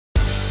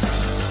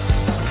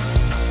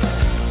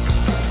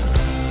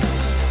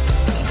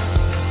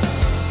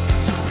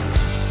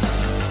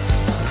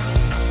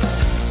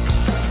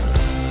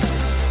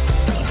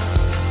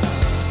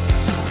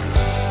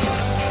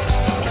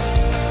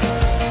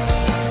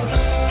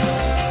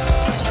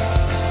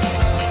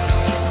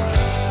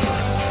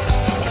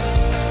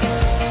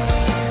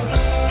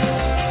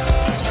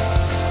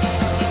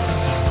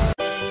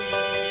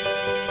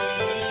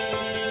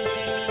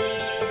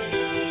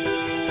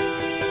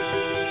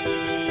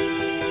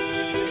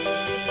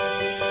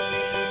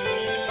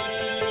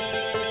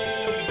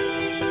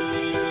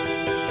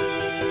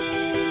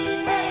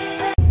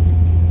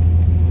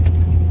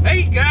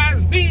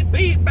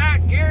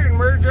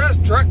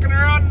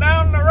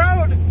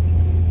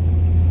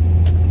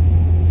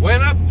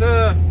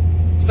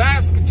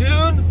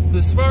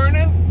this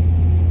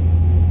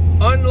morning,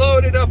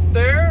 unloaded up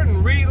there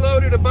and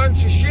reloaded a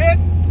bunch of shit,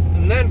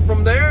 and then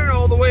from there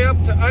all the way up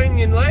to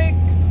Onion Lake,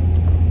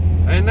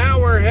 and now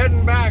we're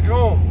heading back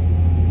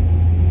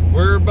home.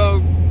 We're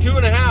about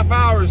 2.5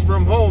 hours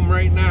from home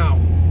right now.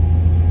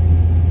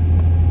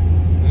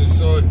 And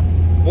so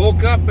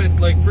woke up at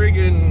like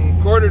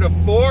friggin'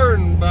 3:45,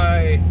 and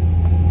by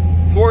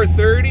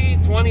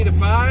 4:30, 20 to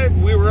 5,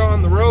 we were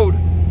on the road.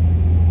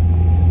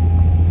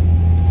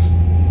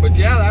 But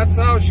yeah, that's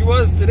how she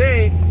was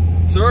today.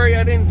 Sorry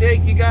I didn't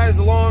take you guys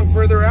along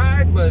for the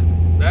ride, but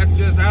that's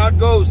just how it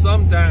goes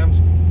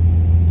sometimes.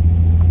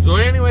 So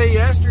anyway,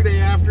 yesterday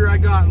after I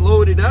got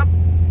loaded up,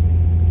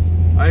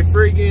 I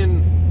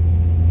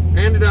friggin'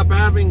 ended up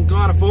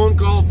got a phone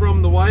call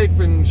from the wife,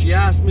 and she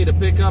asked me to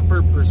pick up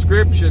her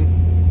prescription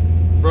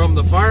from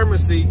the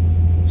pharmacy.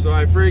 So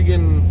I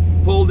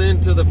friggin' pulled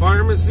into the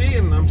pharmacy,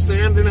 and I'm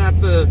standing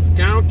at the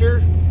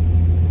counter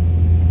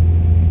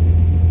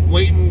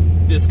waiting,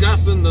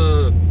 discussing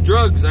the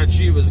drugs that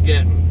she was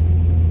getting.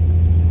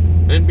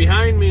 And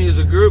behind me is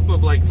a group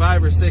of like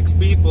 5 or 6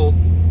 people,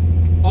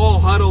 all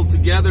huddled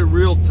together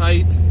real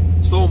tight.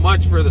 So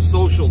much for the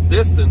social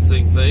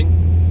distancing thing.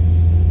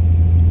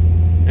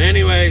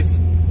 Anyways,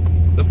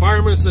 the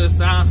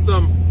pharmacist asked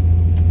them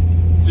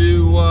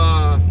to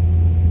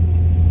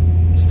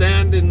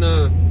stand in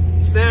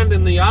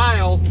the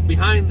aisle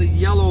behind the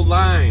yellow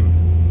line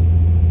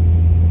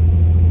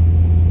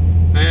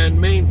and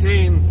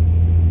maintain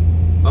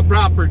a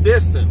proper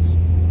distance.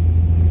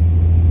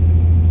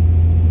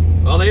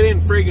 Well, they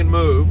didn't friggin'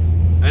 move,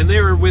 and they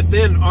were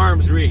within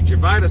arm's reach.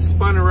 If I'd have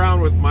spun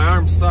around with my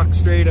arms stuck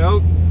straight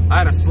out,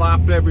 I'd have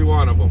slapped every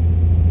one of them.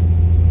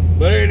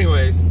 But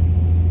anyways,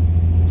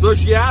 so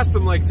she asked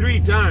them like 3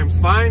 times.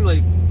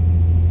 Finally,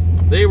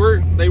 they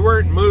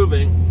weren't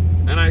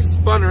moving, and I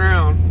spun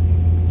around,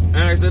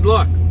 and I said,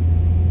 look,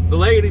 the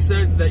lady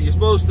said that you're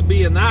supposed to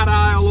be in that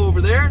aisle over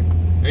there,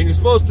 and you're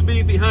supposed to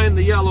be behind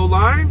the yellow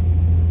line,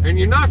 and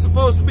you're not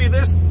supposed to be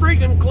this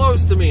freaking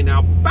close to me.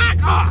 Now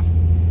back off.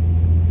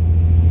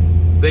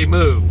 They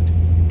moved.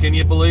 Can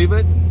you believe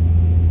it?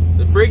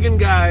 The friggin'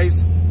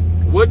 guys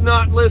would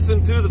not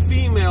listen to the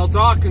female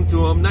talking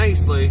to them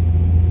nicely,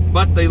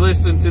 but they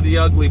listened to the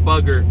ugly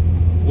bugger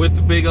with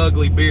the big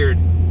ugly beard.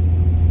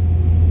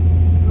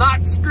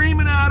 Not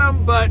screaming at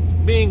them, but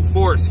being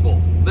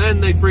forceful.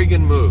 Then they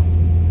friggin' moved.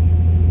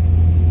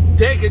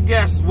 Take a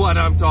guess what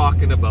I'm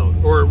talking about,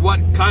 or what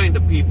kind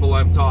of people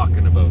I'm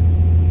talking about.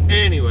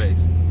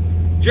 Anyways,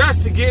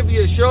 just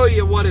to show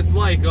you what it's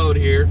like out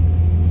here.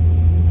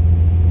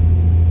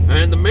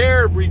 And the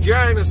mayor of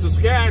Regina,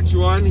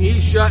 Saskatchewan, he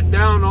shut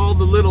down all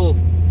the little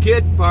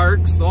kid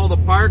parks, all the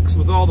parks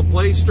with all the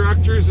play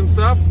structures and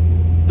stuff.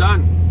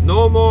 Done.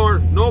 No more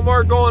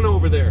going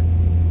over there.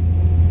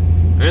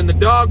 And the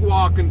dog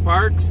walking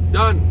parks,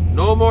 done.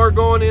 No more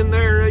going in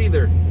there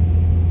either.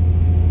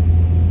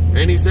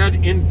 And he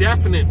said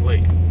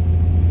indefinitely.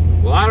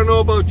 Well, I don't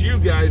know about you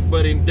guys,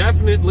 but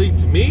indefinitely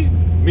to me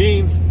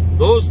means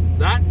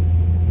that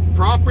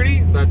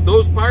property that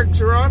those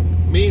parks are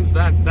on means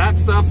that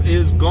stuff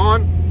is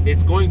gone.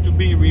 It's going to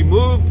be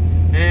removed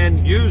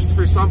and used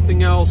for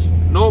something else.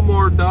 No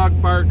more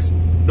dog parks,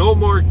 no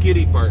more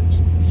kiddie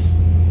parks.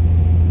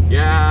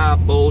 Yeah,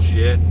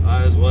 bullshit,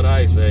 is what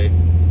I say.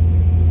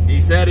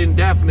 He said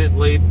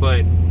indefinitely,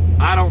 but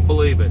I don't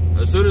believe it.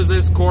 As soon as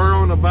this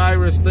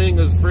coronavirus thing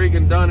is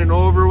friggin' done and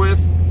over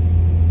with,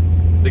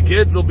 the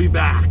kids will be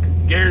back.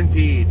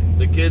 Guaranteed,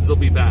 the kids will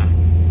be back.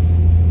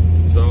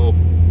 So,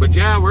 but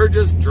yeah, we're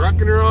just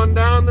trucking her on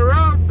down the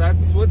road.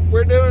 That's what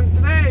we're doing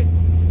today.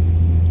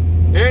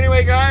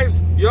 Anyway,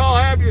 guys, you all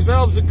have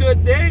yourselves a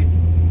good day.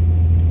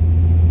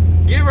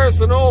 Give us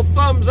an old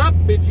thumbs up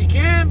if you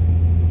can,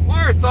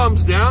 or a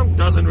thumbs down,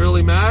 doesn't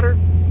really matter.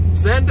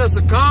 Send us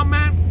a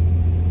comment,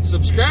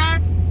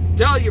 subscribe,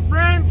 tell your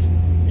friends,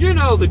 you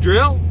know the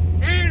drill.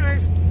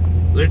 Anyways,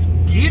 let's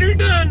get her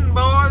done,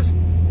 boys.